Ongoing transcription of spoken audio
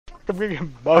I'm gonna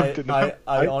get mugged.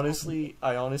 I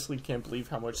honestly can't believe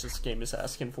how much this game is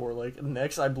asking for. Like,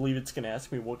 next, I believe it's gonna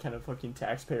ask me what kind of fucking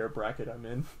taxpayer bracket I'm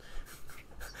in.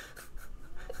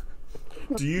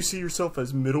 Do you see yourself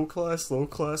as middle class, low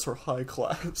class, or high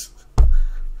class?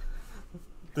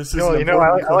 This is an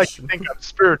important I like to think I'm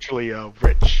spiritually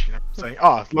rich. You know what I'm saying?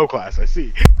 Oh, low class. I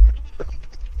see.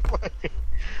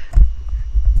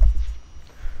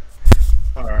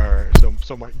 Alright,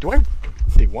 so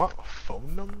they want a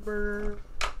phone number?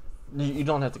 You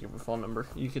don't have to give a phone number.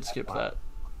 You could skip that.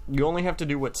 You only have to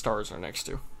do what stars are next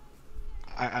to.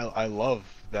 I love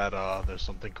that there's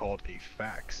something called a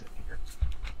fax in here.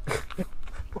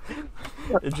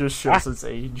 It just shows its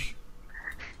age.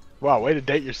 Wow, way to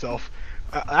date yourself.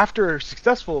 After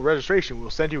successful registration, we'll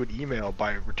send you an email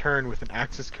by return with an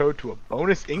access code to a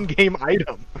bonus in-game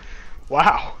item.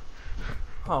 Wow.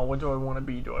 Oh, what do I want to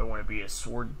be? Do I want to be a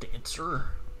sword dancer?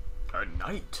 A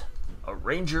knight? A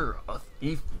ranger? A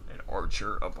thief? An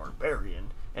archer? A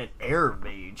barbarian? An air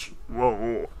mage?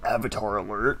 Whoa, avatar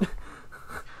alert.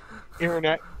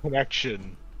 Internet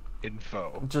connection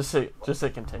info. Just say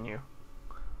continue.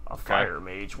 A fire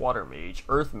mage, water mage,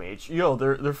 earth mage. Yo,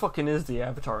 there fucking is the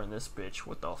avatar in this bitch.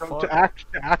 What the fuck?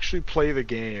 To actually play the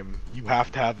game, you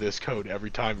have to have this code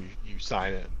every time you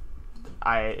sign in.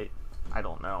 I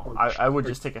don't know. I would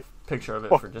just take a picture of it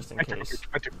for just in case.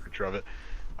 I took a picture of it.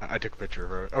 I took a picture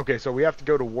of it. Okay, so we have to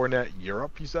go to Warnet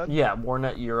Europe, you said? Yeah,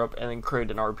 Warnet Europe, and then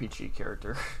create an RPG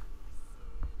character.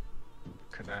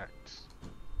 Connect.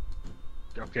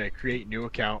 Okay, create new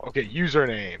account. Okay,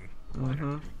 username.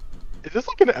 Mm-hmm. Is this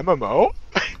like an MMO?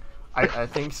 I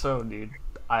think so, dude.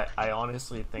 I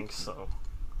honestly think so.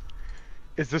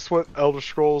 Is this what Elder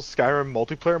Scrolls Skyrim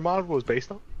multiplayer mod was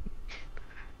based on?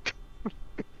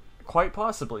 Quite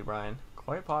possibly, Brian.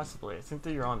 Quite possibly. I think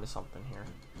that you're onto something here.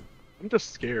 I'm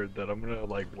just scared that I'm gonna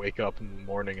like wake up in the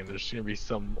morning and there's gonna be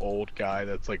some old guy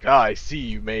that's like, ah, I see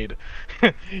you made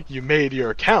you made your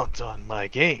account on my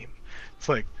game. It's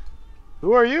like,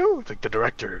 who are you? It's like the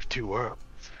director of Two Worlds.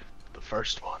 The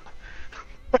first one.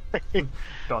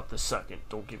 Not the second,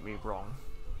 don't get me wrong.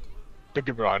 Don't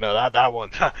get me wrong, no, that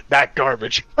one, that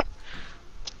garbage.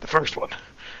 The first one.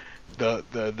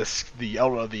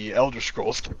 The Elder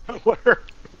Scrolls. Whatever.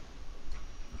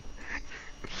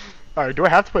 Alright, do I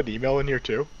have to put an email in here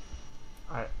too?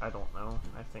 I don't know.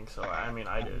 I think so. I mean,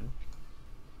 I did.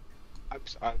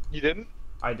 You didn't?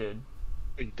 I did.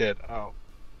 Oh, you did? Oh.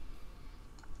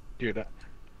 Dude, I'm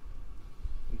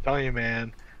telling you,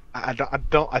 man. I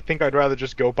think I'd rather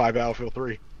just go buy Battlefield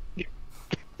 3.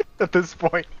 At this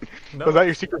point. No, Was that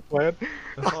your secret plan?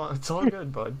 It's all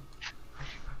good, bud.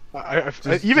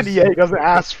 Even EA doesn't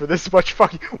ask for this much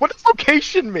fucking. What does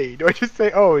location mean? Do I just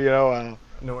say, oh, you know,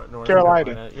 North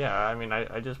Carolina? Yeah, I mean,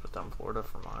 I just put down Florida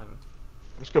for mine.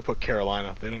 I'm just gonna put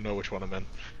Carolina. They don't know which one I'm in.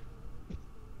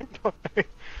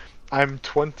 I'm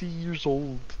 20 years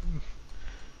old.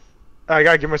 I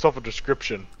gotta give myself a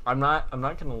description. I'm not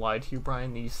gonna lie to you,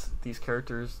 Brian. These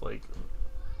characters, like,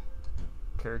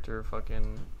 character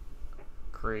fucking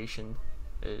creation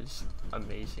is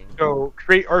amazing. So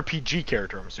create RPG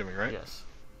character, I'm assuming, right? Yes.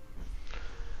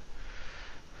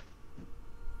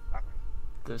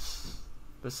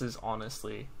 This is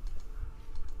honestly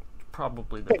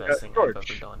probably the best thing George, I've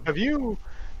ever done.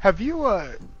 Have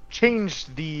you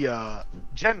changed the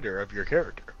gender of your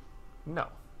character? No,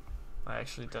 I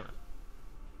actually didn't.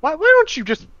 Why don't you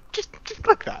just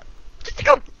like that? Just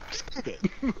do it.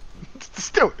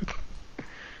 Just do it.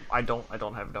 I don't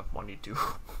have enough money to.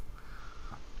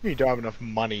 You don't have enough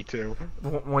money to.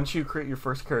 Once you create your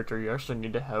first character, you actually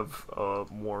need to have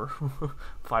more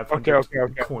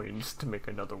 500 coins to make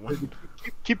another one.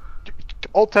 Keep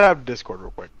alt tab Discord real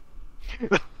quick.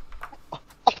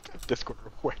 Alt tab Discord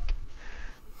real quick.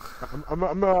 I'm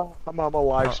a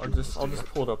live stream. I'll just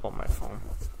pull it up on my phone.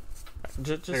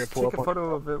 Just take a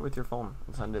photo of it with your phone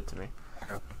and send it to me.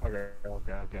 Okay,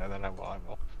 then I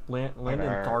will. Land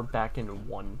and Dar back into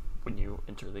 1 when you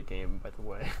enter the game, by the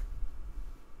way.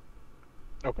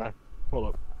 Okay, hold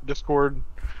up. Discord.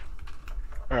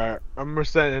 Alright, I'm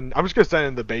just gonna send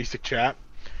in the basic chat.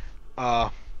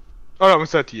 Oh no, I'm gonna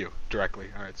send it to you directly.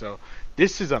 Alright, so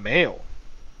this is a male.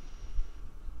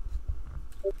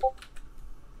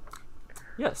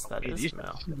 Yes, that is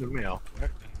male. This is a male.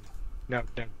 No.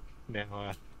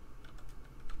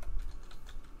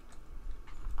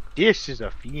 This is a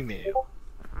female.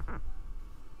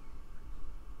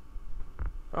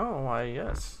 Oh, why,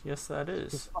 yes, that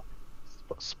is.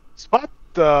 Spot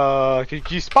the. Can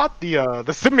you spot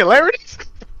the similarities?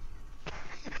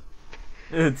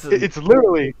 It's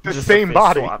literally the same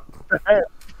body.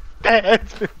 That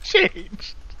has been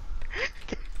changed.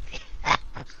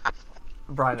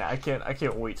 Brian, I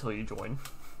can't wait till you join.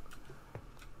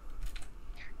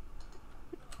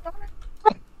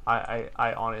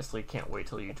 I honestly can't wait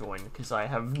till you join because I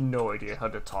have no idea how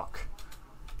to talk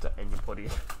to anybody.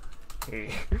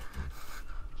 Hey.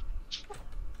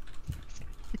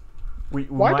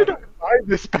 Why did I buy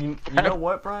this you know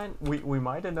what, Brian? We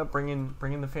might end up bringing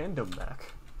the fandom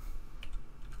back.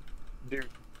 Dude,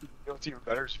 you know what's even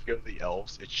better is if you go to the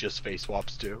elves, it's just face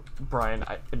swaps too. Brian,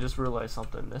 I just realized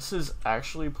something. This is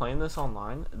actually playing this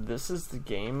online. This is the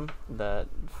game that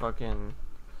fucking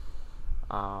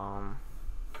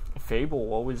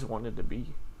Fable always wanted to be.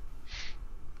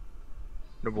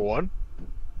 Number one,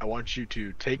 I want you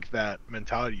to take that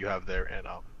mentality you have there and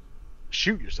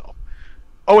shoot yourself.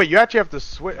 Oh wait, you actually have to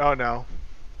switch. Oh no.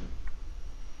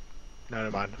 No,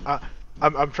 never mind.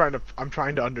 I'm trying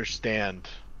to understand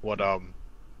what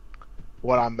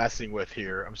I'm messing with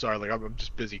here. I'm sorry, like I'm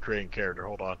just busy creating character.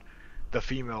 Hold on. The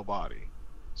female body.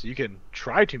 So you can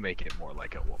try to make it more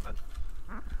like a woman.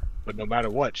 But no matter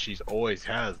what, she's always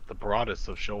has the broadest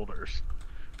of shoulders.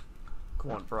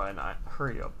 Come on, Brian,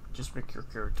 hurry up. Just pick your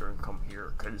character and come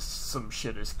here, because some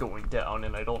shit is going down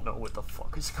and I don't know what the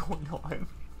fuck is going on.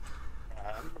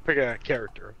 I'm gonna pick a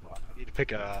character. I need to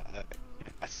pick a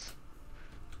yes.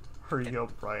 Hurry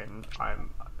up, Brian. I'm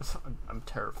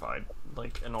terrified.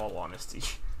 Like, in all honesty.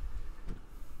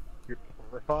 You're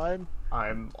terrified?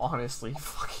 I'm honestly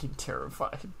fucking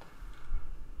terrified.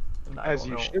 And As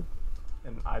you should.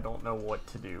 And I don't know what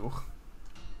to do.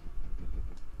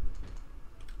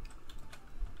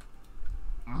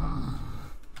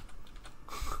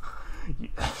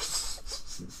 Yes.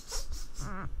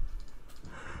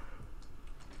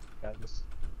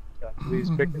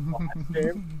 Please pick the last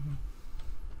game.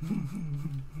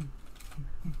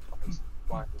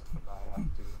 Why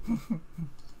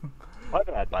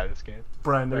did I buy this game?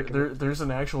 Brian, there's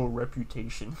an actual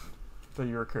reputation that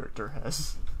your character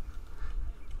has.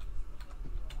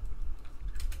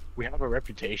 We have a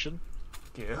reputation?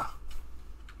 Yeah.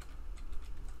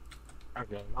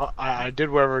 Okay, I did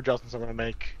whatever adjustments I'm gonna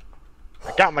make.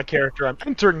 I got my character, I'm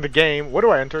entering the game. What do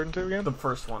I enter into again? The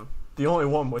first one. The only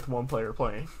one with one player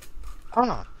playing.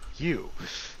 Ah, you.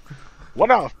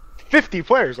 1 out of 50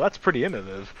 players, that's pretty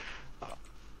innovative.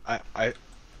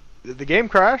 Did the game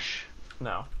crash?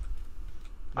 No.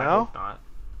 No? I hope not.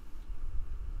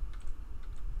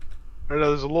 I know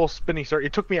there's a little spinny circle.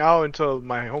 It took me out into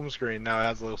my home screen. Now it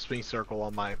has a little spinny circle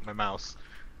on my mouse.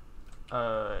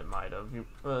 It might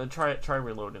have. Try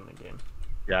reloading the game.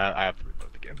 Yeah, I have to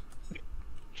reload the game.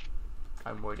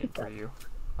 I'm waiting for you.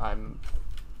 I'm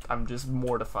just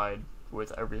mortified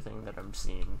with everything that I'm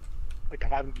seeing. Like I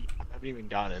haven't even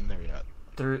gotten in there yet.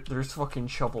 There's fucking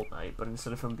Shovel Knight, but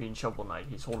instead of him being Shovel Knight,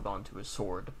 he's holding on to his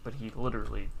sword, but he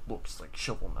literally looks like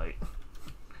Shovel Knight.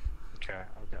 Okay.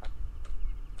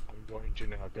 I'm going to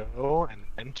now go and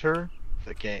enter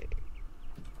the game.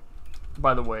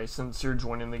 By the way, since you're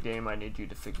joining the game, I need you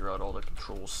to figure out all the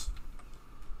controls.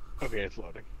 Okay, it's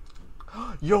loading.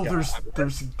 Yo,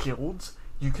 there's guilds.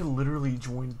 You can literally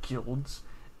join guilds,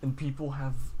 and people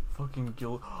have fucking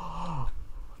guild.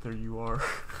 There you are.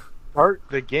 Start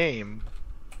the game.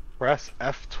 Press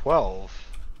F12.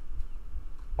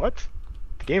 What?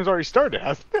 The game's already started,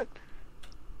 hasn't it?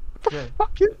 What the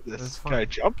fuck is this? Can I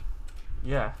jump?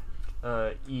 Yeah.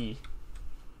 E.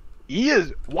 E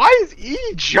is. Why is E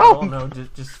jump? I don't know.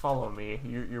 Just follow me.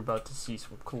 You're about to see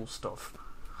some cool stuff.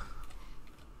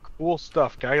 Cool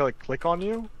stuff. Can I like click on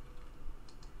you?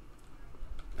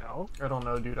 No. I don't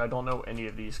know, dude. I don't know any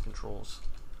of these controls.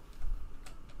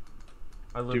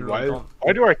 I literally Dude,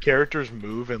 why do our characters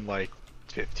move in like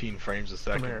 15 frames a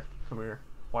second? Come here.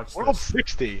 Watch We're all this.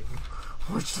 60.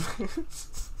 Watch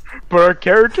this. But our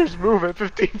characters move at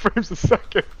 15 frames a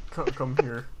second. Come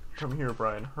here,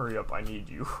 Brian. Hurry up. I need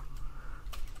you.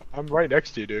 I'm right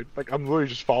next to you, dude. Like I'm literally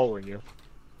just following you.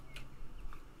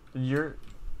 You're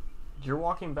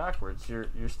walking backwards. You're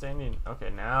standing.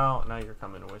 Okay, now you're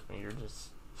coming with me. You're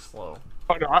just slow.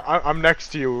 Oh no, I'm next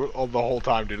to you all the whole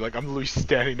time, dude. Like I'm literally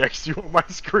standing next to you on my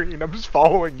screen. I'm just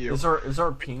following you. Is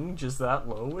our ping just that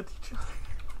low with each other?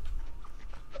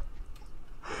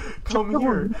 Come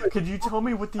here. Could you tell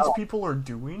me what these people are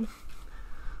doing?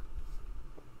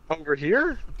 Over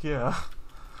here? Yeah.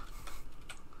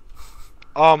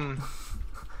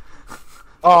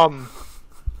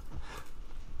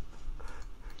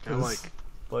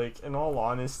 Like, in all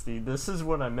honesty, this is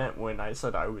what I meant when I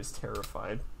said I was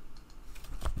terrified.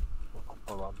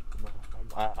 Hold on.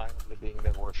 I'm the being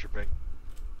they're worshipping.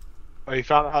 Oh, you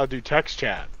found out how to do text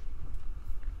chat.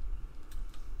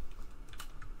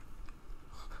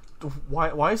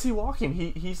 Why is he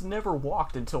walking? He's never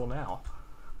walked until now.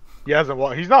 He hasn't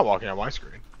walked. He's not walking on my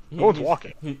screen. No one's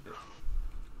walking.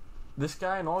 This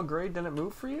guy in all gray didn't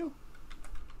move for you?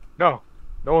 No,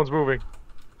 no one's moving.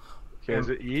 Okay, is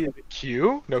it E? Is it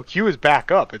Q? No, Q is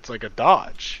back up. It's like a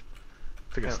dodge.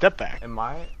 It's like a step back. Am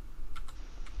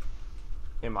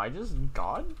I just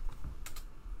God?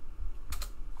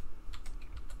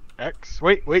 X.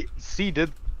 Wait. C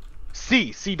did.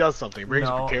 C does something. Brings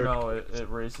No, prepared. no, it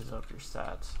raises up your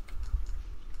stats.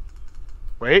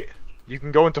 Wait. You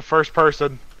can go into first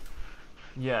person.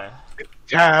 Yeah.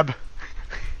 Tab.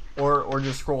 Or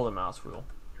just scroll the mouse wheel.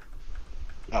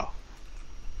 Oh.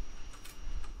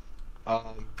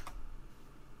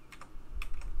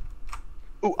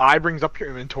 Ooh, I brings up your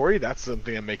inventory. That's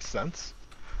something that makes sense.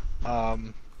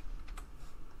 What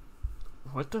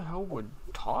the hell would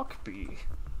talk be?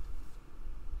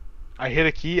 I hit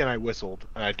a key and I whistled,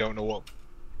 and I don't know what.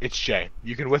 It's J.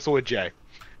 You can whistle with J.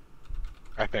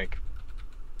 I think.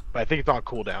 But I think it's on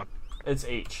cooldown. It's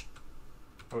H.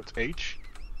 Oh, it's H?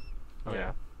 Oh,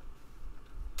 yeah.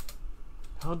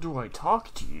 How do I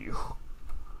talk to you?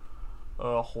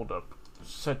 Hold up.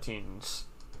 Settings.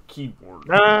 Keyboard.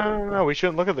 No, we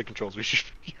shouldn't look at the controls. We should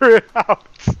figure it out.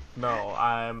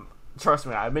 No, trust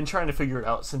me, I've been trying to figure it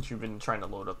out since you've been trying to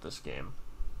load up this game.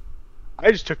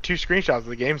 I just took 2 screenshots of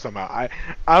the game somehow. I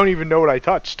don't even know what I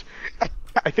touched.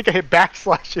 I think I hit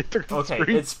backslash into the Okay,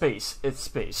 screen. it's space. It's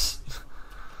space.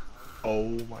 Oh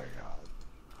my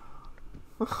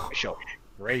god. I shall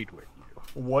raid with you.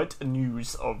 What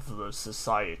news of the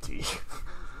society?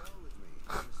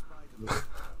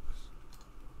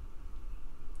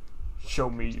 Show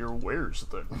me your wares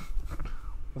then.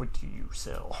 What do you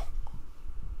sell?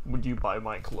 Would you buy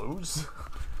my clothes?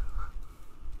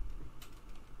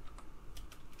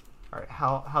 Alright,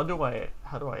 how do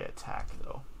I attack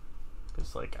though?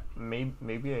 Because like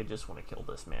maybe I just want to kill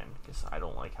this man because I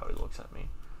don't like how he looks at me.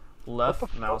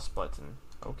 Left mouse button.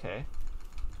 Okay.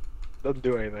 Doesn't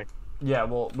do anything. Yeah,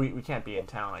 well we can't be in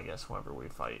town I guess whenever we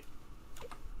fight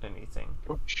anything.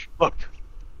 Look.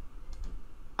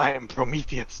 I am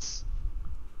Prometheus.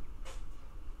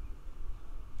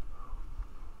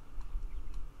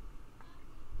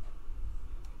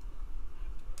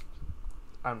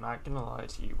 I'm not gonna lie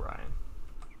to you, Ryan.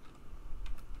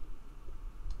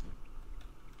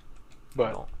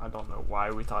 But I don't know why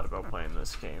we thought about playing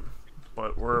this game,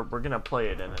 but we're gonna play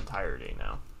it in entirety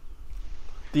now.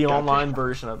 The online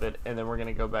version of it, and then we're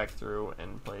gonna go back through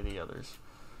and play the others.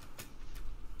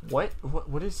 What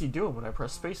is he doing when I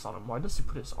press space on him? Why does he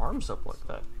put his arms up like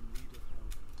that?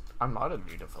 I'm not a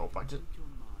mutaphobe.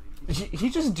 He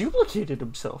just duplicated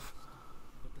himself.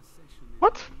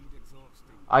 what?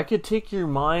 I could take your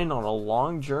mind on a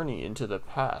long journey into the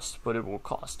past, but it will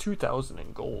cost 2,000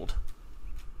 in gold.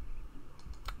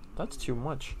 That's too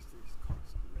much.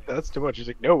 That's too much. He's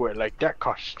like, nowhere like that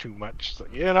costs too much. So,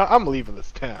 you know, I'm leaving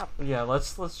this town. Yeah,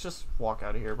 let's just walk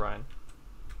out of here, Brian.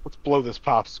 Let's blow this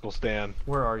popsicle stand.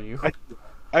 Where are you?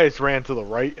 I just ran to the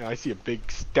right and I see a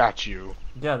big statue.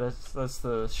 Yeah, that's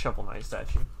the Shovel Knight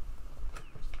statue.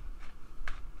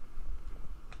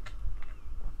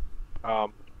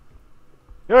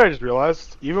 You know what I just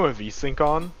realized? Even with VSync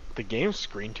on, the game's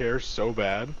screen tear is so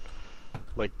bad.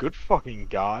 Like, good fucking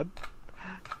god.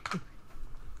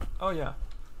 Oh yeah.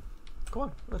 Come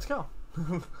on, let's go.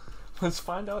 Let's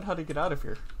find out how to get out of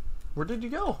here. Where did you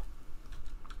go?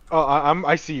 Oh,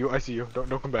 I see you. I see you.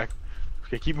 Don't come back.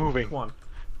 Okay, keep moving. Come on.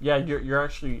 Yeah, you're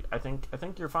actually. I think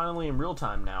you're finally in real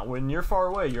time now. When you're far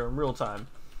away, you're in real time.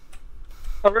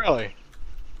 Oh really?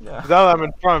 Yeah. Now that I'm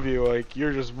in front of you, like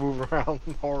you're just moving around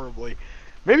horribly.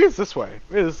 Maybe it's this way.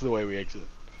 Maybe this is the way we exit.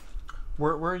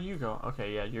 Where are you going?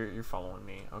 Okay, yeah, you're following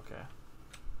me. Okay.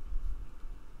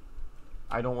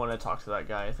 I don't want to talk to that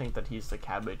guy. I think that he's the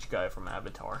cabbage guy from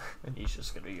Avatar, and he's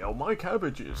just gonna yell, "My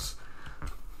cabbages!"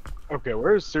 Okay,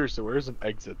 seriously, where's an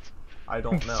exit? I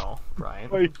don't know,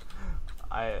 Brian. Like,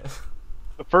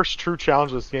 The first true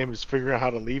challenge of this game is figuring out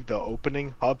how to leave the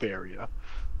opening hub area.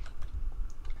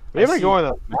 Maybe I go on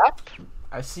the map?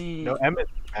 I see. No,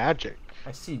 Emmett's magic.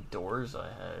 I see doors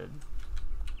ahead.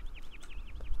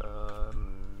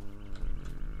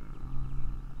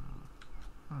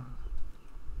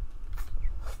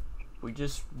 We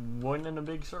just went in a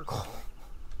big circle.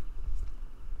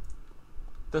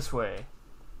 This way.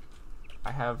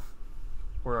 I have.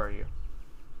 Where are you?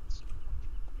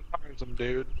 Some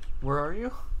dude. Where are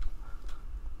you?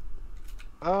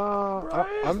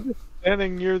 I'm just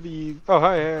standing near the. Oh,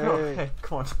 hey. Oh, hey,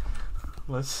 come on.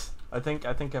 Let's. I think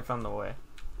I found the way.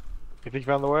 You think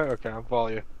you found the way? Okay, I'll follow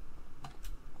you.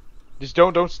 Just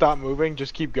don't stop moving.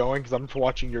 Just keep going, because I'm just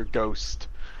watching your ghost.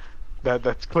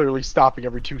 That's clearly stopping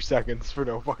every 2 seconds for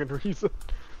no fucking reason.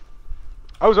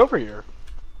 I was over here.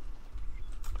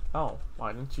 Oh,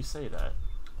 why didn't you say that?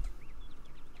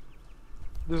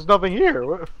 There's nothing here.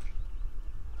 What?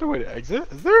 No way to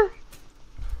exit? Is there?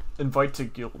 Invite to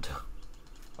guild.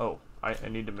 Oh, I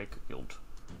need to make a guild.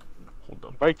 Hold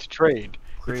up. Invite to trade.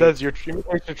 Create. It says your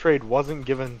invitation to trade wasn't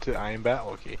given to I am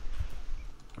Batwookie.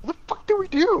 What the fuck do we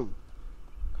do?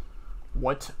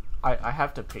 What? I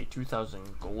have to pay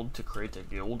 2,000 gold to create a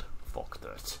guild? Fuck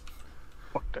that.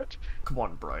 Fuck that. Come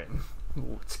on, Brian.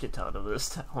 Let's get out of this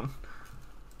town.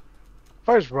 If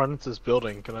I just run into this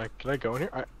building, can I go in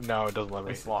here? No, it doesn't let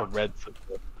me. It's locked. The red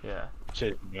symbol. Yeah.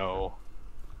 Shit, no.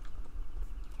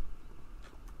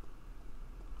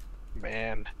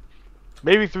 Man.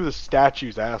 Maybe through the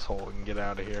statue's asshole we can get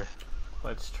out of here.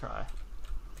 Let's try.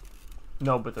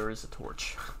 No, but there is a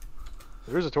torch.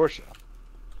 There is a torch now.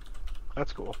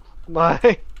 That's cool.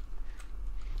 Like,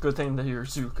 Good thing that you're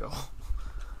Zuko.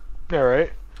 yeah,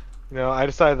 right. You know, I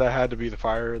decided that I had to be the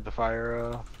fire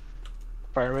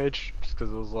mage, just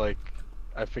because it was like,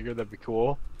 I figured that'd be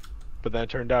cool, but then it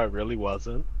turned out it really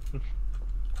wasn't.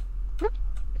 Where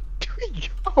do we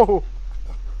go?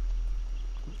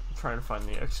 I'm trying to find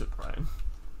the exit, Brian.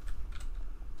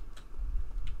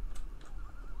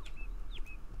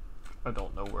 I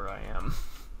don't know where I am.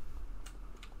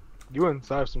 You went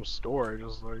inside some store. I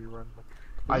just saw you run.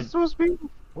 I- Is this supposed to be?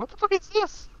 What the fuck is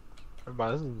this? Never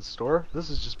mind, this isn't the store. This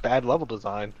is just bad level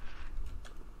design.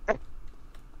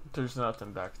 There's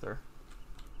nothing back there.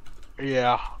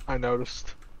 Yeah, I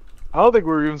noticed. I don't think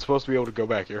we were even supposed to be able to go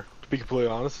back here, to be completely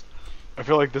honest. I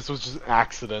feel like this was just an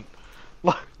accident.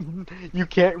 You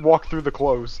can't walk through the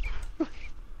clothes.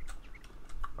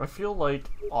 I feel like,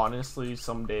 honestly,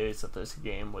 some days that this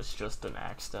game was just an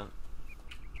accident.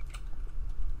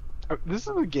 This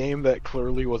is a game that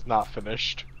clearly was not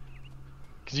finished.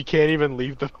 Because you can't even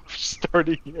leave the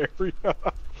starting area.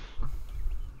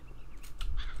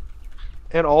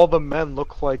 And all the men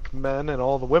look like men, and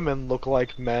all the women look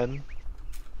like men.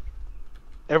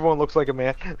 Everyone looks like a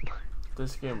man.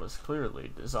 This game was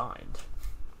clearly designed.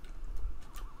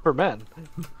 For men.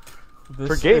 This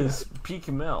For gay is peak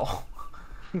male.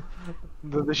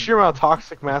 The sheer amount of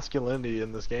toxic masculinity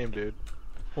in this game, dude.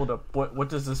 Hold up, what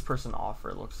does this person offer?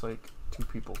 It looks like two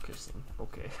people kissing.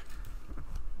 Okay.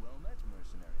 Well met,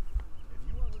 mercenary.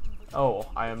 If you are looking for Oh,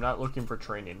 I am not looking for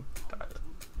training. there are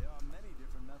many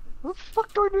different methods. What the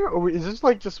fuck do I do? Oh, is this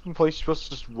like just some place you're supposed to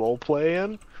just roleplay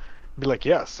in? Be like,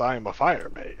 yes, I am a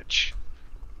fire mage.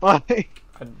 Like,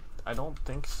 I don't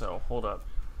think so. Hold up.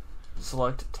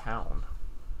 Select town.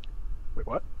 wait,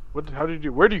 what? What? How did you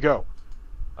do? Where do you go?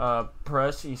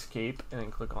 Press escape and then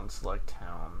click on select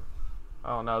town.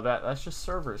 Oh no, that's just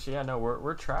servers. Yeah, no,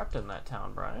 we're trapped in that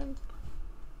town, Brian.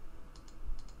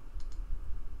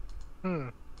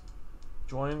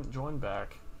 Join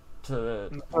back to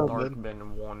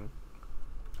Darkman 1.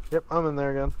 Yep, I'm in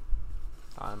there again.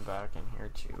 I'm back in here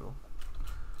too.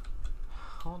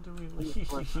 How do we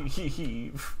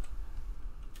leave?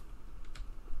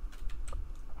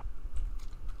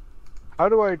 How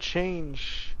do I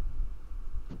change?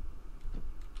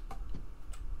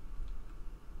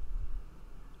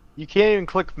 You can't even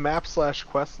click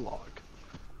map/quest log.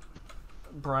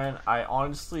 Brian, I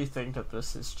honestly think that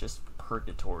this is just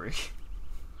purgatory.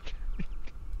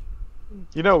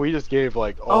 You know, we just gave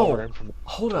like all our information.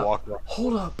 Hold to up, walk around.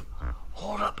 hold up,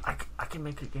 hold up! I can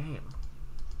make a game.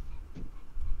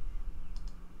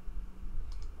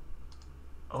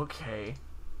 Okay,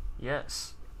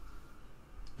 yes,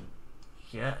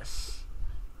 yes.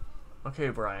 Okay,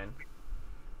 Brian,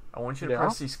 I want you to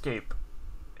press escape,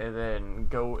 and then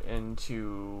go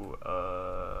into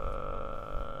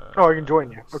Oh, I can join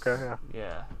you. Okay, yeah.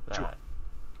 Yeah, that. Sure.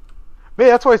 Man,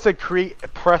 that's why I said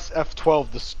press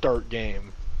F12 to start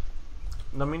game.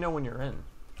 Let me know when you're in.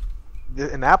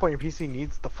 An app on your PC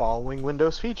needs the following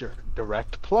Windows feature: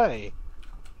 Direct Play.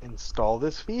 Install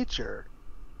this feature.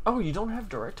 Oh, you don't have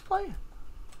direct play?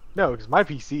 No, because my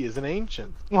PC is an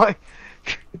ancient. Like,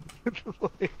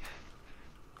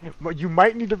 you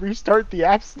might need to restart the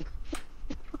apps.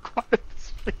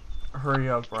 Hurry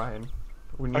up, Brian.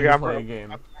 We need Okay, to I'm play a ready.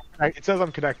 game. It says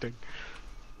I'm connecting.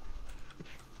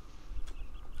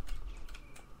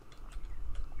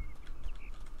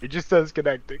 It just says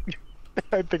connecting.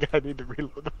 I think I need to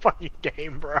reload the fucking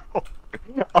game, bro. I'll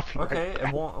be right Okay, back.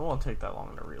 it won't take that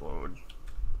long to reload.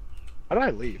 How did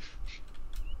I leave?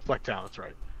 Select town, that's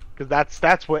right. Because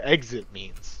that's what exit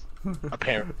means.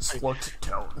 Apparently. Select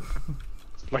town.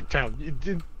 Select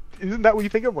town. Isn't that what you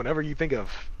think of whenever you think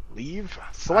of leave?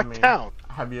 Select town.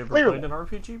 Have you ever Clearly. played an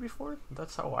RPG before?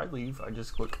 That's how I leave. I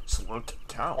just click select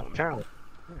town. Town.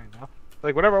 There you go.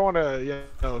 Like whenever I want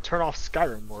to, turn off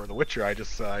Skyrim or The Witcher, I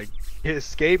just hit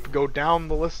escape, go down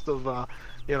the list of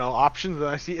options, and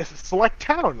I see a select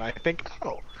town, and I think,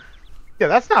 oh, yeah,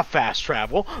 that's not fast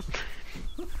travel.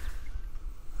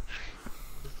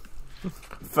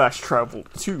 Fast travel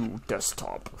to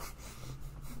desktop.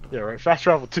 Yeah, right. Fast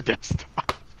travel to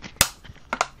desktop.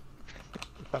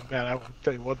 Oh, man, I want to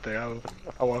tell you one thing.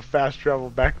 I want to fast travel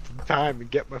back to time and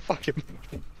get my fucking.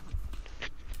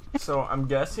 So I'm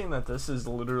guessing that this is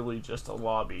literally just a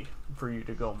lobby for you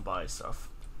to go and buy stuff.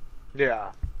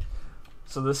 Yeah.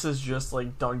 So this is just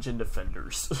like Dungeon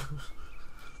Defenders.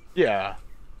 Yeah.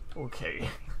 Okay.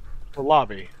 The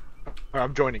lobby.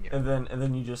 I'm joining it. And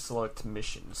then you just select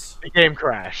missions. The game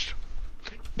crashed.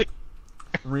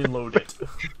 Reload it.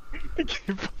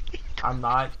 I'm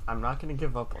not gonna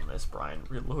give up on this, Brian.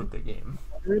 Reload the game.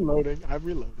 I'm reloading.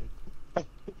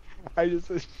 I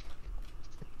just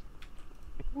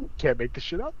can't make this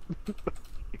shit up.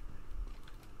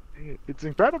 It's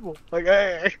incredible. Like,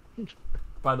 hey.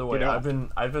 By the way, I've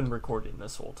been recording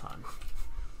this whole time.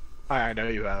 I know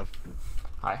you have.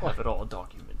 I have it all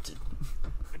documented.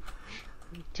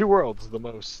 Two Worlds, the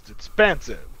most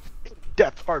expansive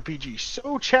depth RPG,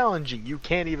 so challenging you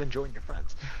can't even join your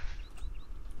friends.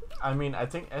 I mean, I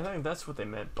think that's what they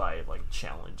meant by like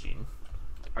challenging.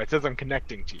 Alright, it says I'm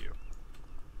connecting to you.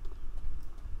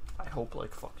 I hope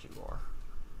like fuck you are.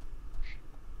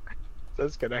 It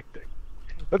says connecting.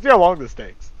 Let's see how long this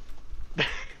takes.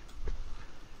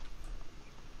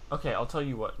 Okay, I'll tell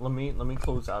you what. Let me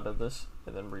close out of this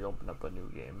and then reopen up a new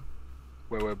game.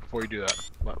 Wait, before you do that,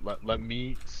 let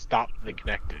me stop the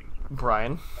connecting.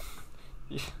 Brian,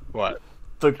 What?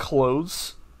 the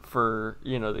close for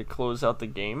they close out the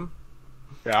game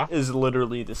Yeah? is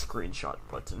literally the screenshot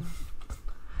button.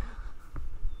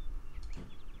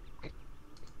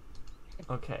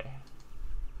 Okay.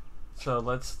 So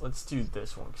let's do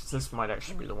this one because this might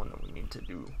actually be the one that we need to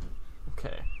do.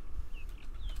 Okay.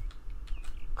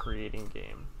 Creating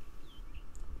game.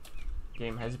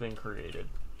 Game has been created.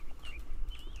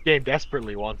 Game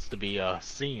desperately wants to be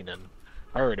seen and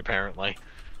heard, apparently.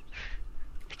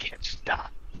 They can't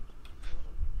stop.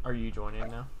 Are you joining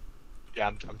now? Yeah,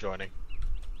 I'm joining.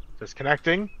 Just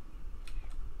connecting.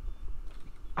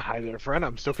 Hi there, friend.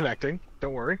 I'm still connecting.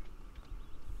 Don't worry.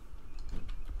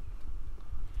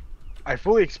 I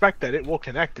fully expect that it will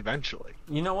connect eventually.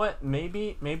 You know what?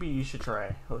 Maybe you should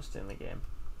try hosting the game.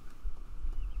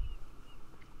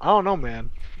 I don't know,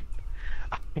 man.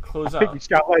 Close I think out. we just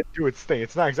gotta let it do its thing.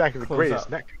 It's not exactly the Close greatest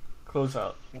out. neck. Close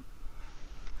out.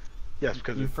 Yes,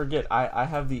 because You forget, I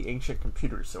have the ancient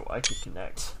computer, so I can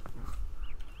connect.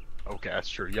 okay, that's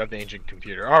true. You have the ancient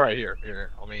computer. All right, here.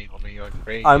 Let me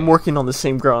create. I'm working on the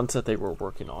same grounds that they were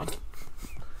working on.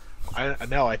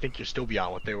 I think you're still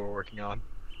beyond what they were working on.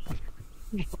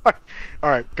 All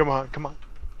right, come on.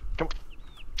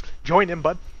 Join in,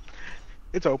 bud.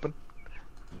 It's open.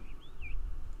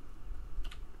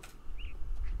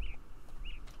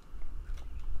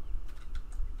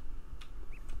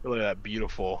 Look at that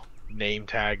beautiful name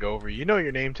tag over. You know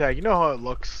your name tag. You know how it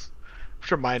looks. I'm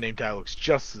sure my name tag looks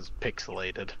just as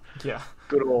pixelated. Yeah.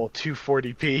 Good old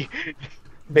 240p,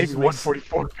 maybe Just makes-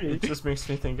 144p. It just makes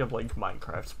me think of like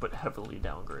Minecraft, but heavily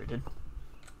downgraded.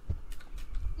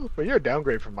 But you're a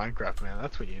downgrade from Minecraft, man.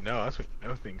 That's what you know. That's when you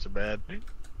know things are bad.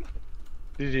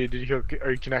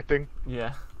 Are you connecting?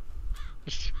 Yeah.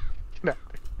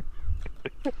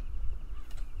 Connecting.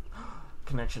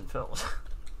 Connection failed.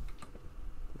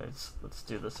 Let's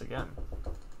do this again.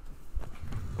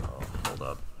 Oh, hold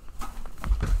up.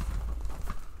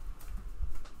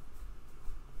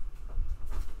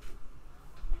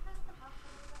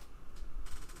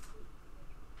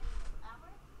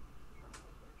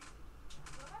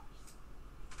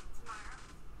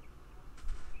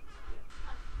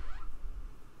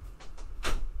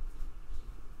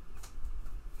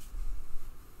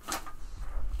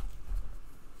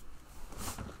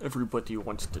 Everybody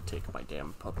wants to take my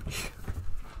damn puppy.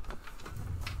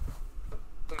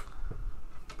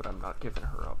 But I'm not giving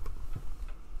her up.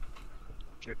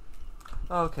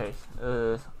 Okay,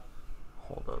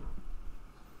 hold up.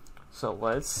 So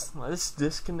let's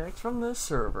disconnect from this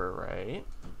server, right?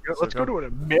 Let's go to an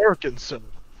American server.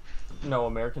 No,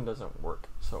 American doesn't work.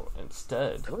 So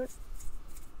instead,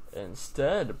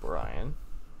 Brian,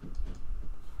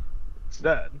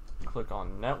 Instead, click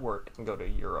on network and go to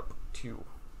Europe 2.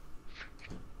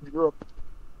 Europe.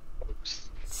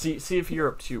 See if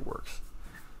Europe 2 works.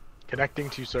 Connecting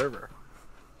to server.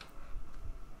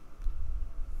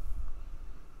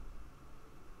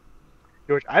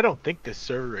 George, I don't think this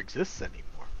server exists anymore.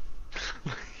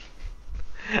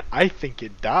 I think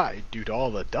it died due to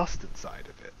all the dust inside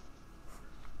of it.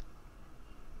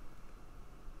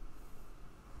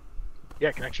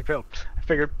 Yeah, connection failed. I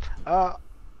figured.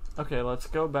 Okay, let's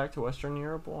go back to Western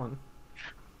Europe 1.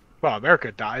 Well,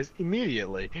 America dies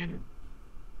immediately.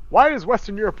 Why does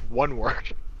Western Europe 1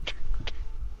 work?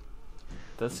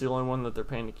 That's the only one that they're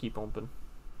paying to keep open.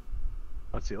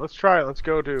 Let's see. Let's try it. Let's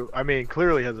go to. I mean,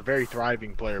 clearly has a very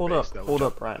thriving player Hold base. up, hold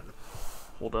up, Ryan.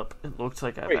 Hold up. It looks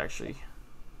like I've Wait. actually.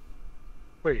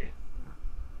 Wait,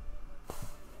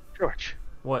 George.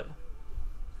 What?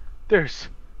 There's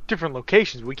different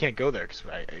locations. We can't go there because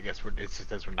I guess it's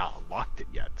because we're not unlocked it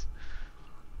yet.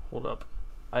 Hold up.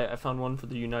 I found one for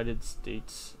the United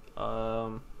States.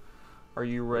 Are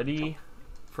you ready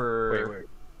for? Wait.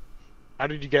 How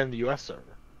did you get in the U.S. server?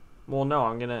 Well, no.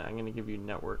 I'm gonna give you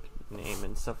network name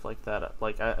and stuff like that.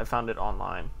 Like I found it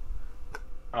online.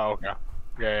 Oh, okay.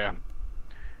 Yeah.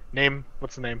 Name?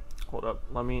 What's the name? Hold up.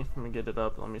 Let me get it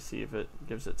up. Let me see if it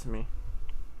gives it to me.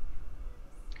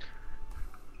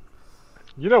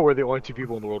 You know we're the only 2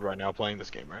 people in the world right now playing this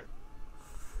game, right?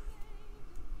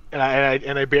 And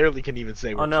I barely can even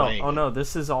say we're playing. Oh no,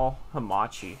 this is all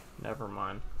Hamachi. Never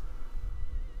mind.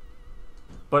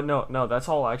 But no, that's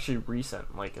all actually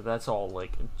recent. Like that's all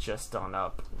like just done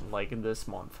up like this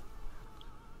month.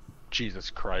 Jesus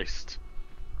Christ.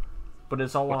 But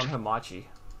it's all on Hamachi,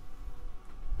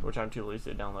 which I'm too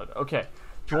lazy to download. Okay,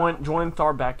 join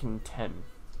Thar back in 10.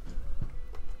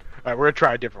 Alright, we're gonna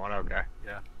try a different one. Okay,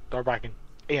 yeah. Start back in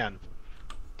Tien.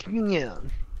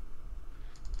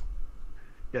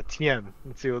 Yeah, Tien.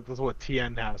 Let's see what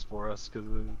Tien has for us, because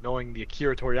knowing the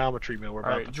Akira Toriyama treatment we're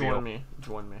about to feel.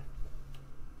 Join me.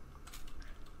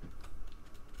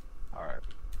 Alright.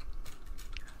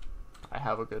 I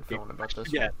have a good feeling about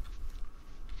this. Yeah.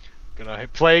 Gonna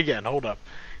hit play again. Hold up.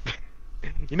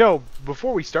 You know,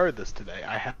 before we started this today,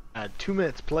 I had 2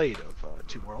 minutes played of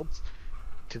Two Worlds.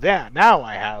 To that, now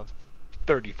I have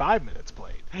 35 minutes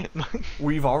played.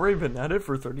 We've already been at it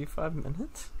for 35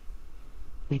 minutes?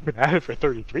 We've been at it for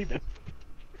 33 minutes.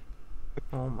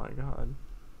 Oh my god.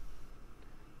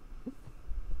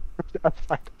 I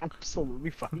find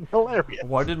absolutely fucking hilarious.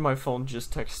 Why did my phone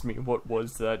just text me, what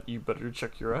was that? You better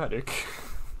check your attic.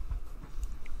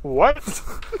 What?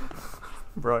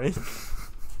 Right.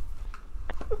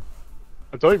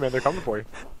 I told you, man, they're coming for you.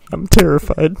 I'm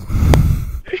terrified.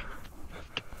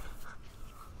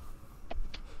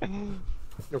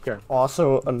 Okay.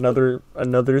 Also, another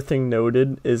thing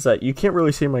noted is that you can't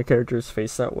really see my character's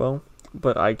face that well,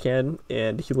 but I can,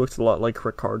 and he looks a lot like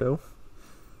Ricardo.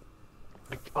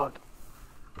 My God.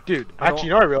 Dude, actually, you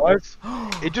know what I realized?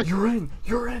 It just... You're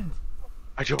in!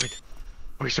 I joined.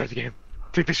 We start the game.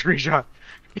 Take the screenshot.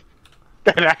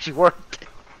 That actually worked.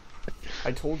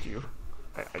 I told you.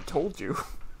 I told you.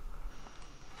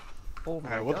 Oh my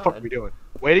Alright, what god. the fuck are we doing?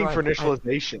 Waiting Right, for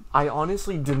initialization. I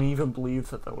honestly didn't even believe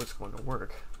that was going to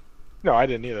work. No, I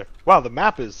didn't either. Wow, the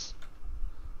map is...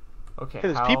 Okay,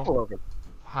 Hey, there's people over.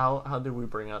 How did we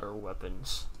bring out our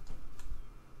weapons?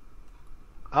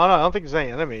 I don't know, I don't think there's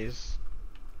any enemies.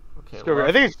 Okay, Let's go over.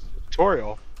 I think it's a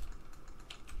tutorial.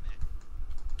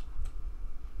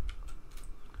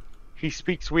 He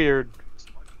speaks weird.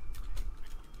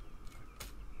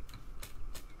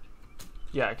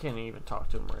 yeah, I can't even talk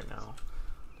to him right now.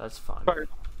 That's fine.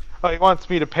 Oh, he wants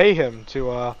me to pay him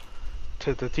to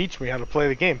teach me how to play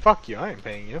the game. Fuck you, I ain't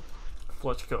paying you.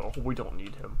 Let's go. We don't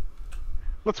need him.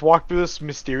 Let's walk through this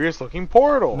mysterious-looking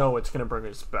portal. No, it's gonna bring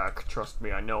us back. Trust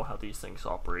me, I know how these things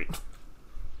operate.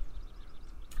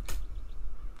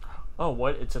 Oh,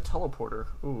 what? It's a teleporter.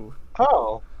 Ooh.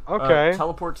 Oh, okay.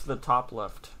 Teleport to the top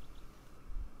left.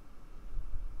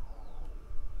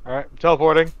 Alright, I'm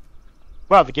teleporting.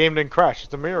 Wow, the game didn't crash.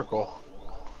 It's a miracle.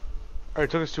 Alright,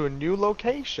 it took us to a new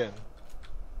location.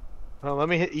 Well, let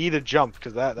me hit E to jump,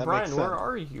 because that Brian, makes sense. where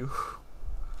are you?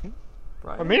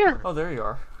 Brian? I'm here. Oh, there you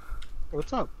are.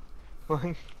 What's up?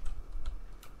 Want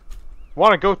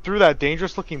to go through that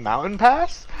dangerous-looking mountain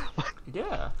pass?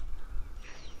 Yeah.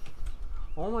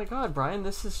 Oh my god, Brian,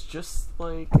 this is just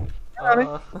like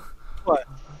What?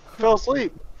 Fell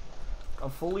asleep. a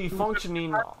fully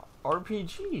functioning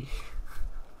RPG.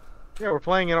 Yeah, we're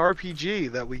playing an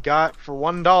RPG that we got for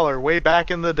 $1 way back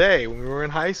in the day when we were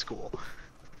in high school.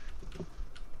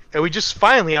 And we just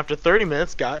finally, after 30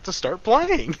 minutes, got to start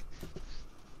playing.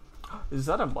 Is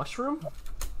that a mushroom?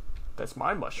 That's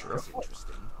my mushroom. That's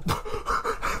interesting.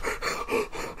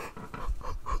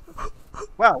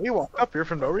 Wow, we walked up here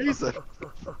for no reason.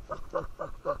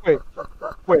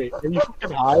 Wait, are you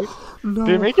fucking high? No.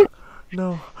 Did it make it?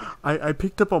 No, I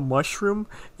picked up a mushroom,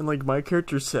 and like my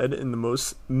character said in the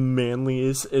most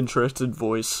manliest, interested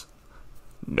voice,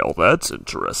 "Now that's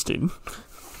interesting."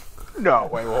 No,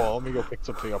 wait, well, let me go pick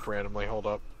something up randomly. Hold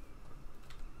up.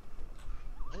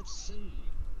 Let's see.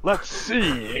 Let's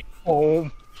see.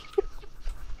 Home.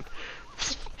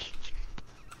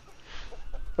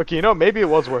 Okay, you know, maybe it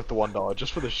was worth the $1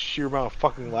 just for the sheer amount of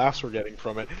fucking laughs we're getting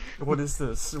from it. What is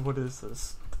this? What is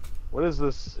this? What is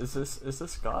this? Is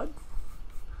this God?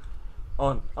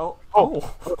 Oh.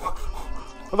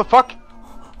 What the fuck?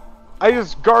 I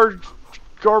just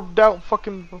garbed out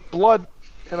fucking blood,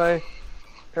 and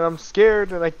I'm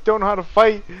scared, and I don't know how to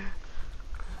fight.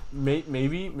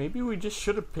 Maybe we just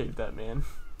should have paid that man.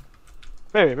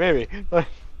 Maybe. Like,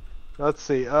 let's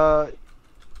see.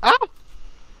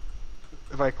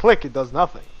 If I click, it does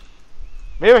nothing.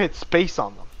 Maybe I hit space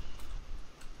on them.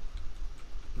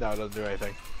 No, it doesn't do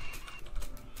anything.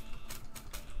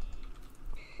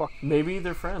 Fuck. Maybe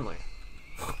they're friendly.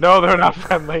 No, they're not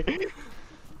friendly.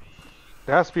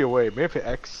 There has to be a way. Maybe if I hit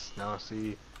X. No,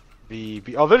 C, B,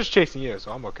 B. Oh, they're just chasing you,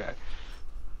 so I'm okay.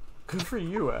 Good for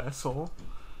you, asshole.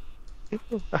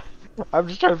 I'm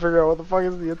just trying to figure out what the fuck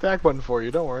is the attack button for you.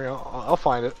 Don't worry, I'll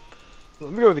find it.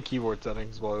 Let me go with the keyboard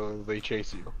settings while they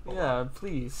chase you. Yeah,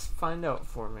 please find out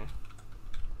for me.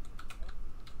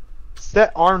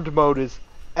 Set armed mode is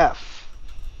F.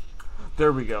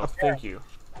 There we go. Okay.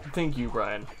 Thank you,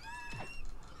 Brian.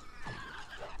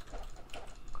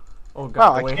 Oh god,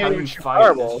 Wow, the way I how can't you even shoot fight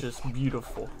fireballs. is just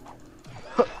beautiful.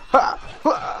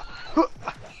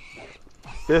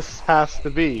 This has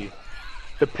to be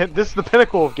this is the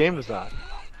pinnacle of game design.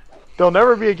 There'll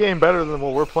never be a game better than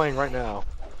what we're playing right now.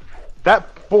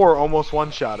 That boar almost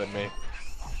one-shotted me.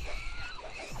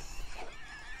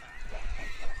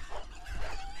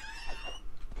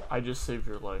 I just saved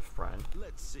your life, Brian.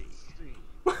 Let's see.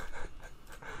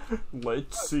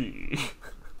 Let's see.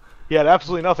 He had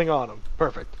absolutely nothing on him.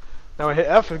 Perfect. Now I hit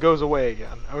F and it goes away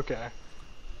again. Okay.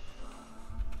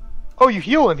 Oh, you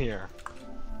heal in here.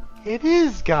 It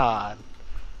is God.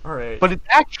 Alright. But it's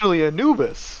actually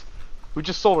Anubis. We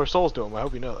just sold our souls to him. I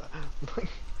hope you know that.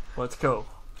 Let's go.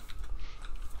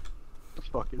 The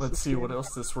fuck is Let's this see game? what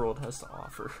else this world has to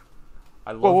offer.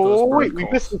 I love Whoa, those bird wait, we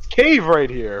calls. missed this cave right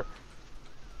here.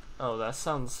 Oh, that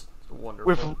sounds wonderful.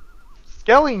 With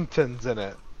skeletons in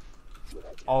it.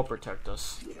 I'll protect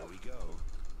us. Here we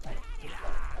go.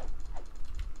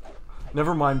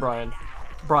 Never mind, Brian.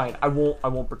 Brian, I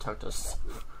won't protect us.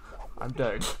 I'm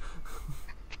dead.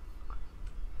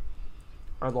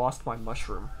 I lost my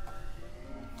mushroom.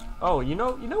 Oh, you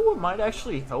know what might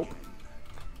actually help?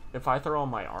 If I throw on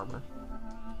my armor.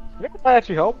 You know what might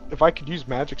actually help? If I could use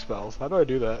magic spells. How do I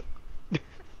do that?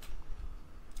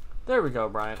 There we go,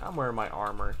 Brian. I'm wearing my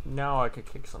armor. Now I could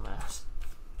kick some ass.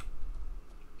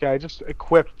 Okay, I just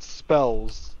equipped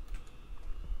spells.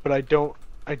 But I don't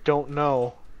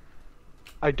know.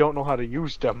 I don't know how to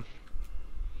use them.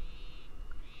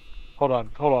 Hold on.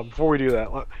 Before we do that,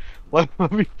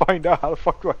 let me find out how the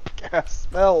fuck do I cast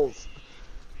spells.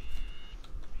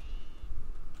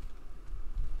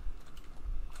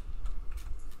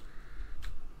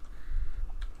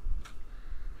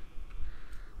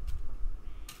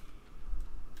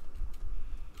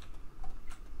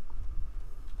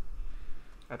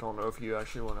 I don't know if you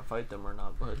actually want to fight them or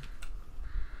not, but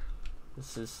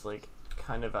this is like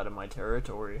kind of out of my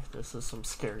territory. This is some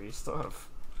scary stuff.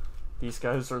 These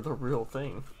guys are the real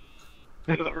thing.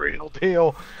 The real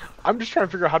deal. I'm just trying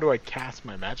to figure out how do I cast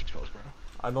my magic spells, bro.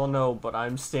 I don't know, but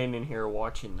I'm standing here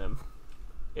watching them,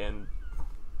 and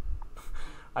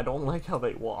I don't like how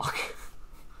they walk.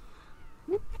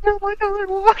 I don't like how they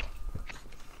walk.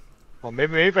 Well,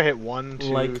 maybe if I hit 1, 2.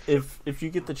 Like, if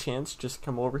you get the chance, just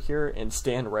come over here and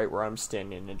stand right where I'm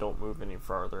standing and don't move any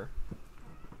farther.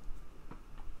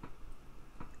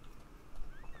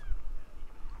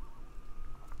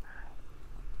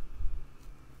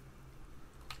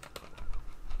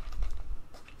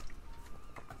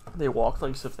 They walk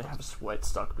like as if they have sweat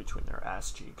stuck between their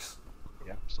ass cheeks.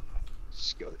 Yeah.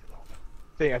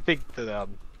 I think that I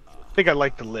think I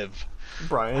like to live.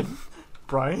 Brian?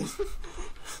 Brian?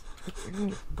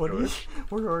 Buddy, George.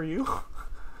 where are you?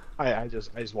 I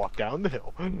just walked down the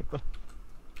hill.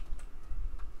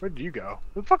 Where did you go?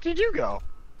 Where the fuck did you go?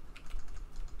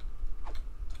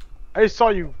 I just saw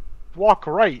you walk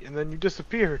right and then you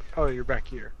disappeared. Oh, you're back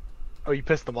here. Oh, you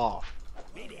pissed them off.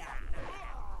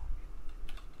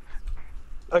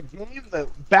 A game that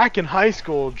back in high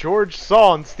school George saw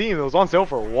on Steam that was on sale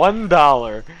for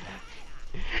 $1.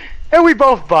 And we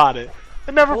both bought it.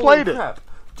 And never played crap. it.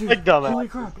 Dude, Like dumbass.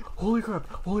 holy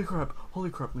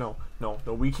crap. No,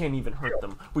 we can't even hurt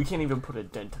them. We can't even put a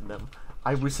dent in them.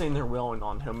 I was sitting there wailing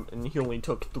on him, and he only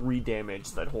took 3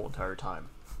 damage that whole entire time.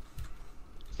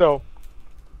 So,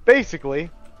 basically,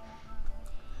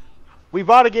 we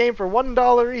bought a game for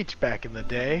 $1 each back in the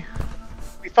day.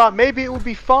 We thought maybe it would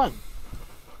be fun.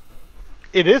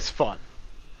 It is fun.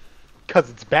 Because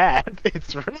it's bad.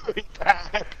 It's really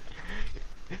bad.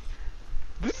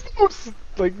 This is the most,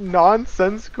 like,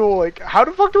 nonsensical, like, how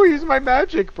the fuck do I use my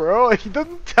magic, bro? Like, he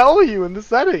doesn't tell you in the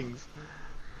settings.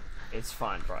 It's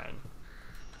fine, Brian.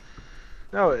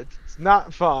 No, it's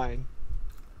not fine.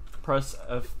 Press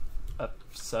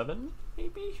F7,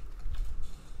 maybe?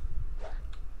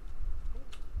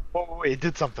 Oh, wait, it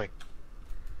did something.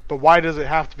 But why does it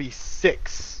have to be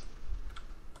 6?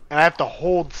 And I have to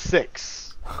hold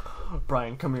 6.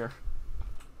 Brian, come here.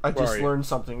 I Where just are you? learned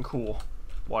something cool.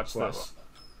 Watch What? this.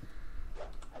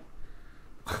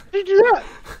 How did you do that?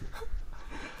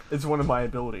 It's one of my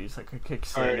abilities. I could kick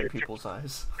sand Alright, in people's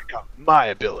eyes. Yeah, my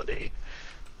ability.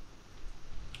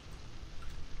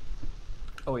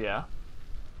 Oh yeah?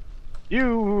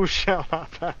 You shall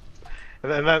not pass.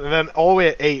 And then all the way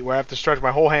at 8, where I have to stretch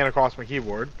my whole hand across my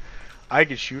keyboard, I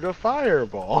can shoot a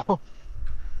fireball.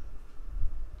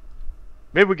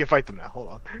 Maybe we can fight them now. Hold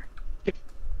on.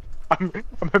 I'm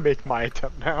gonna make my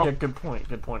attempt now. Yeah, good point,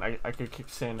 good point. I could kick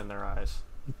sand in their eyes.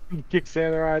 Kick sand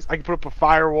in their eyes. I can put up a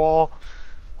firewall.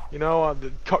 You know,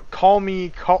 call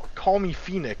me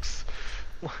Phoenix.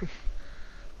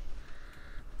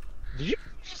 Did you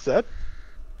just said?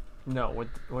 No,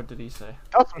 what did he say?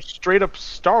 That was some straight up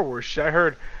Star Wars shit. I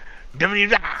heard.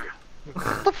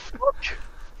 What the fuck?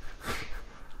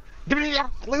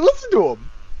 Like, listen to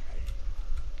him.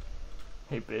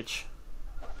 Hey, bitch.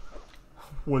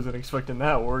 Wasn't expecting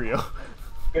that, were you?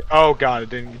 Oh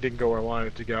god, it didn't go where I wanted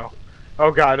it to go. Oh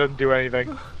god, it doesn't do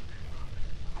anything.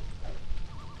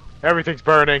 Everything's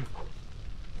burning.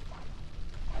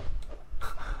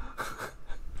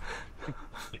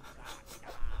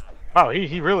 Wow,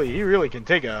 he really can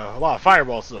take a lot of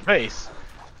fireballs to the face.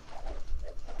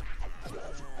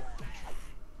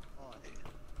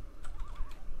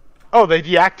 Oh, they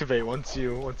deactivate once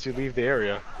you leave the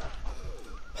area.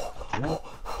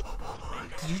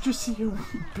 Did you just see him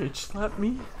bitch slap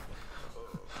me?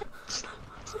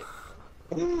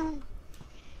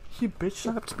 He bitch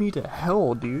slapped me to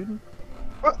hell, dude.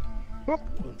 What?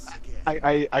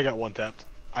 I got one tapped.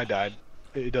 I died.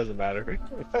 It doesn't matter.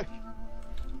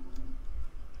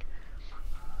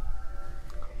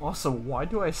 Also, why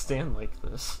do I stand like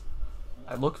this?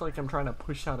 I look like I'm trying to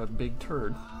push out a big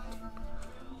turd.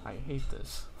 I hate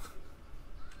this.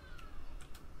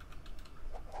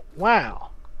 Wow.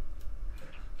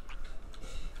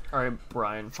 Alright,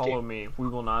 Brian, follow me. We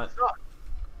will not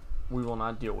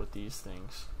deal with these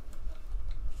things.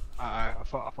 I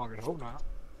fucking hope not.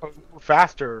 We're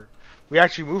faster. We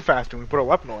actually move faster when we put our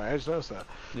weapon away. I just noticed that.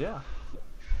 Yeah.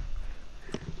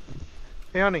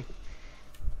 Hey, honey.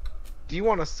 Do you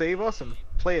want to save us and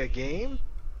play a game?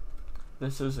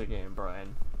 This is a game,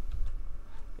 Brian.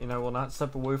 And I will not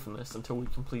step away from this until we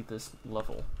complete this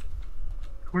level.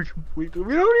 We don't even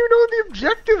know what the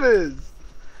objective is.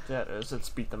 Yeah, it is. It's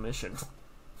beat the mission.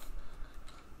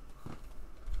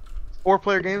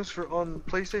 4-player games on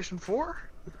PlayStation 4?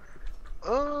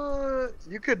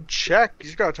 You could check. You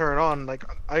just gotta turn it on. Like,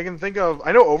 I can think of.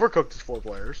 I know Overcooked is 4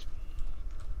 players.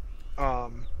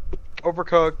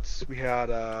 Overcooked. We had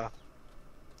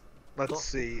let's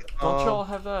see. Don't y'all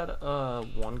have that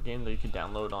one game that you could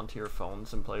download onto your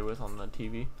phones and play with on the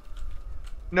TV?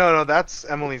 No, that's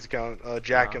Emily's account.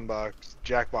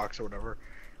 Jackbox or whatever.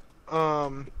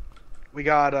 We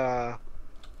got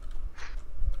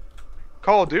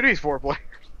Call of Duty's 4 players,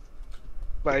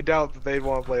 but I doubt that they'd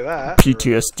want to play that.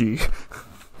 PTSD.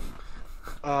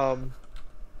 Oh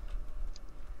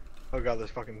god,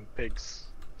 there's fucking pigs.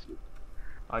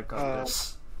 I got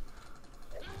this.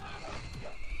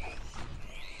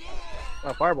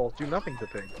 Fireballs do nothing to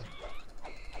pigs.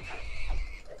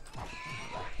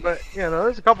 But you know,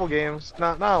 there's a couple games,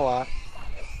 not a lot.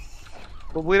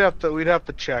 But we'd have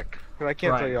to check. But I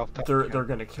can't tell you off the top. They're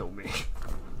gonna kill me.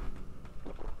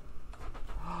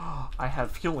 I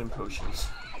have healing potions.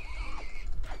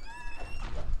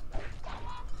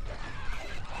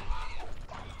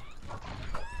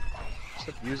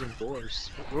 Stop using doors.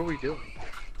 What are we doing?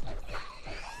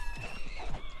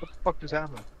 What the fuck just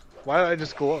happened? Why did I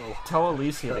just glow? Tell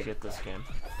Alicia to get this game.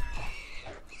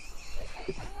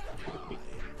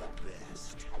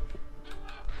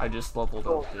 I just leveled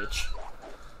up, bitch.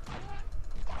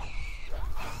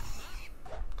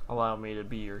 Allow me to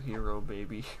be your hero,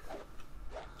 baby.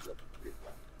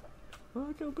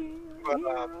 I can be your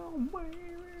hero, baby.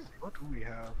 What do we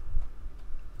have?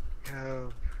 We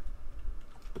have.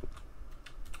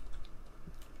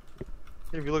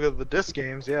 If you look at the disc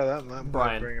games, yeah, that might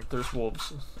Brian, bring him. there's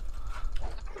wolves.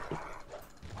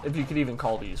 If you could even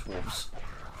call these wolves.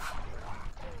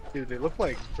 Dude, they look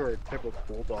like sort of type of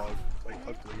bulldog, like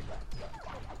ugly.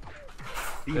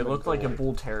 They look like a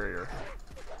bull terrier.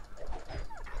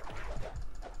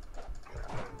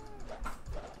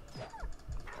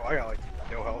 Oh, I got like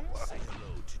no health left. Say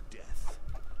hello to death.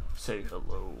 Say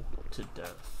hello to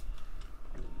death.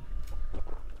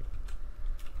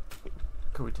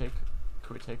 Could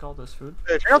we take all this food?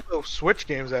 Yeah, check out those Switch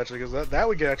games actually, because that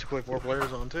we could actually play 4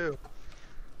 players on too.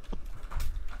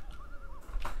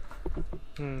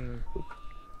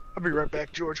 I'll be right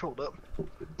back, George. Hold up.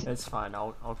 It's fine.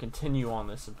 I'll continue on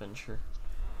this adventure.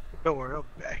 Don't worry, I'll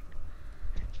be back.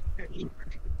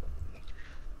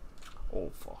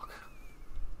 Oh fuck.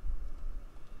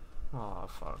 Oh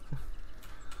fuck.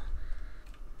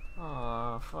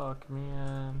 Oh fuck,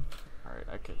 man. All right,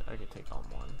 I could take on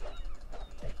one.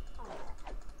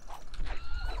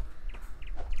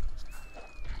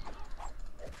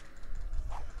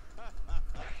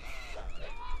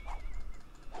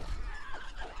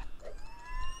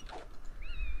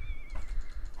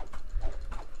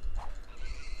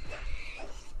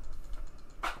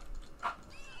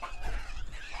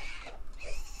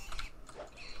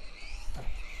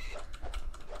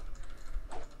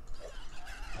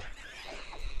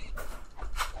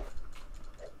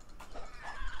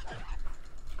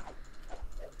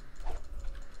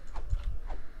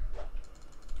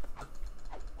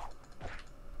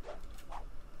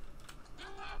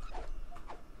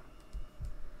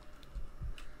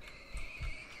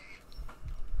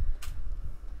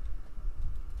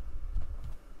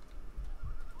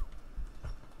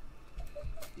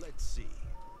 Let's see.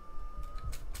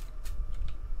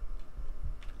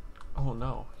 Oh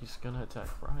no, he's gonna attack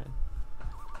Brian.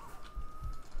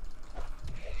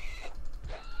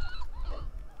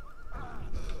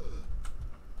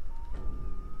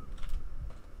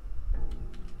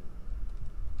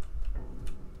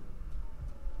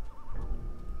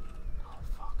 Oh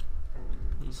fuck.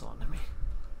 He's on to me.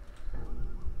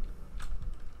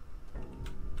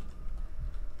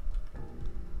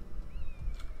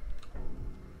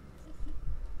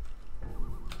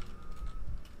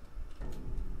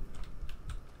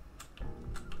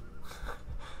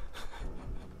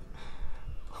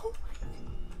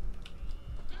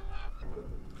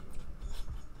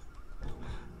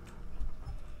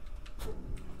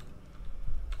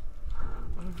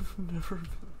 I've never been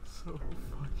so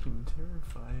fucking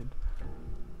terrified.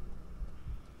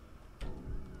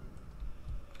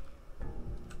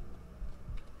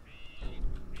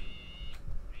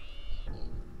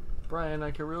 Brian,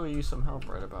 I could really use some help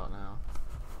right about now.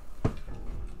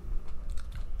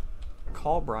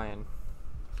 Call Brian.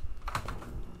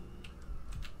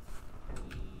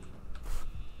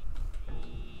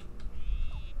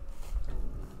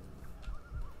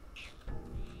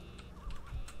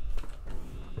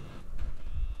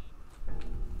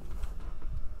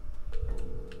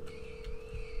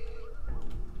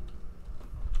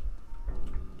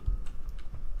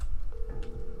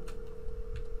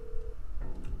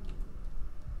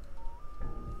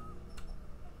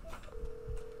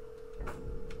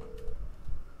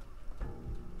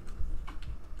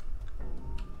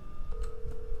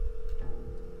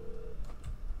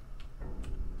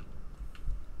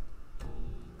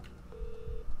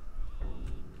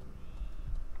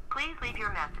 Please leave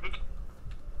your message.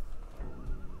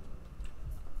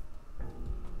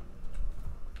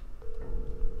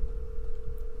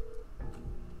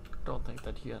 Don't think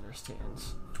that he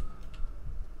understands.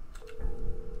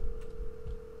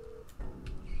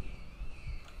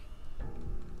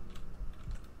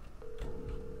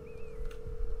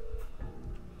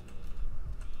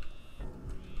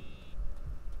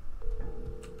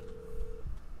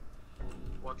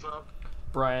 What's up?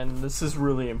 Brian, this is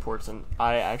really important.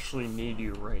 I actually need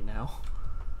you right now.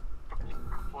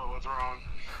 What's wrong?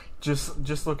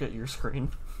 Just look at your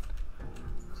screen.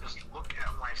 Just look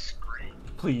at my screen.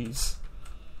 Please.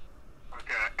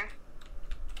 Okay.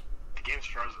 The game's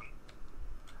frozen.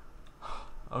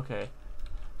 Okay.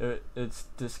 It's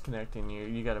disconnecting you.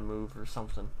 You gotta move or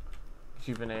something. 'Cause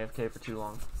you've been AFK for too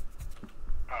long.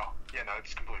 Oh, yeah, no,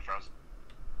 it's completely frozen.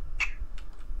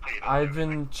 I've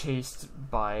been chased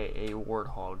by a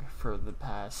warthog for the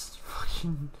past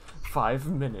fucking 5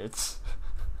 minutes.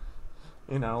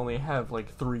 And I only have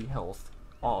like 3 health.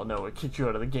 Oh no, it kicked you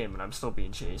out of the game and I'm still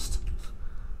being chased.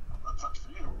 That sucks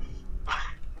for you.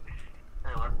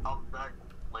 Anyway, I'll be back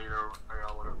later.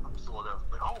 I'm still at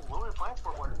like, oh, what are we playing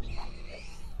for? What?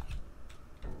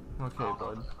 Okay,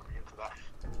 bud. Let me get to that.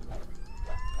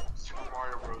 Super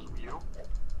Mario Bros. Wii U.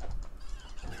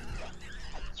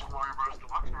 Super Mario Bros.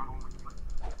 Deluxe.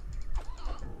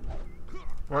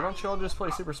 Why don't y'all just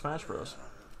play Super Smash Bros?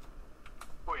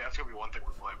 Well, yeah, that's gonna be one thing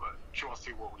we play, but she wants to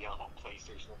see what we have on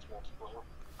PlayStation that's multiplayer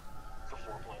for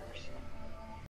 4 players.